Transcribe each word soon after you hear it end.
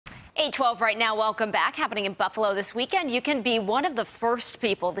8:12 right now. Welcome back. Happening in Buffalo this weekend. You can be one of the first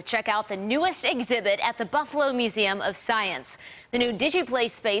people to check out the newest exhibit at the Buffalo Museum of Science. The new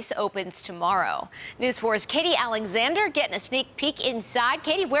digiPlaySpace opens tomorrow. News 4's Katie Alexander getting a sneak peek inside.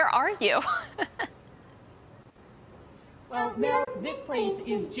 Katie, where are you? Well, Mel, this place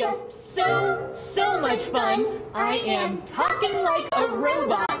is just so much fun. I am talking like a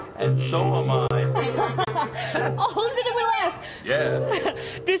robot. And so am I. Oh, did we laugh? Yeah.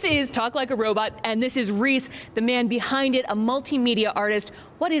 This is Talk Like a Robot, and this is Reese, the man behind it, a multimedia artist.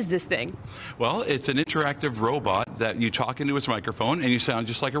 What is this thing? Well, it's an interactive robot that you talk into its microphone and you sound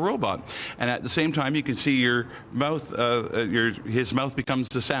just like a robot. And at the same time, you can see your mouth, his mouth becomes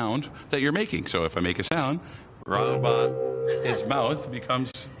the sound that you're making. So if I make a sound, robot, his mouth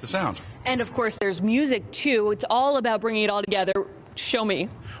becomes the sound. And of course, there's music too. It's all about bringing it all together. Show me.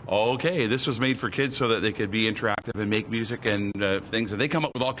 Okay, this was made for kids so that they could be interactive and make music and things. And they come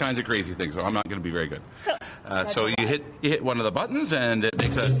up with all kinds of crazy things, so I'm not going to be very good. So you hit one of the buttons and it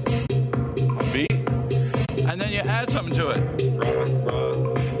makes a beat. And then you add something to it.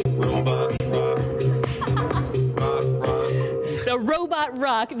 Robot, The robot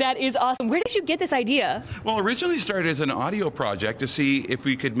rock, that is awesome. Where did you get this idea? Well, originally started as an audio project to see if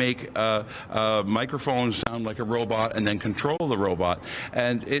we could make microphones sound like a robot and then control the robot.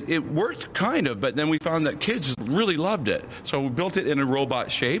 And it worked kind of, but then we found that kids really loved it. So we built it in a robot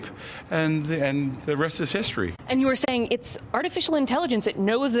shape, and the rest is history. And you were saying it's artificial intelligence. It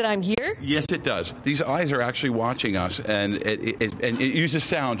knows that I'm here? Yes, it does. These eyes are actually watching us, and it uses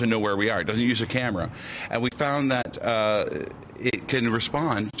sound to know where we are. It doesn't use a camera. And we found that it can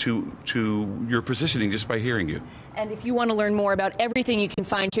respond to your positioning just by hearing you. And if you want to learn more about everything you can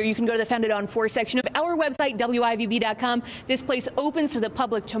find here, you can go to the Founded on 4 section of our website, WIVB.com. This place opens to the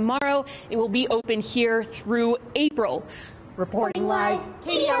public tomorrow. It will be open here through April. Reporting live,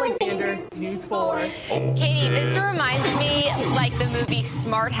 Katie Alexander, News 4. Katie, this reminds me like the movie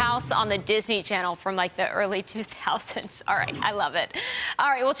Smart House on the Disney Channel from like the early 2000s. All right, I love it. All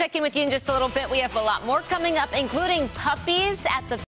right, we'll check in with you in just a little bit. We have a lot more coming up, including puppies at the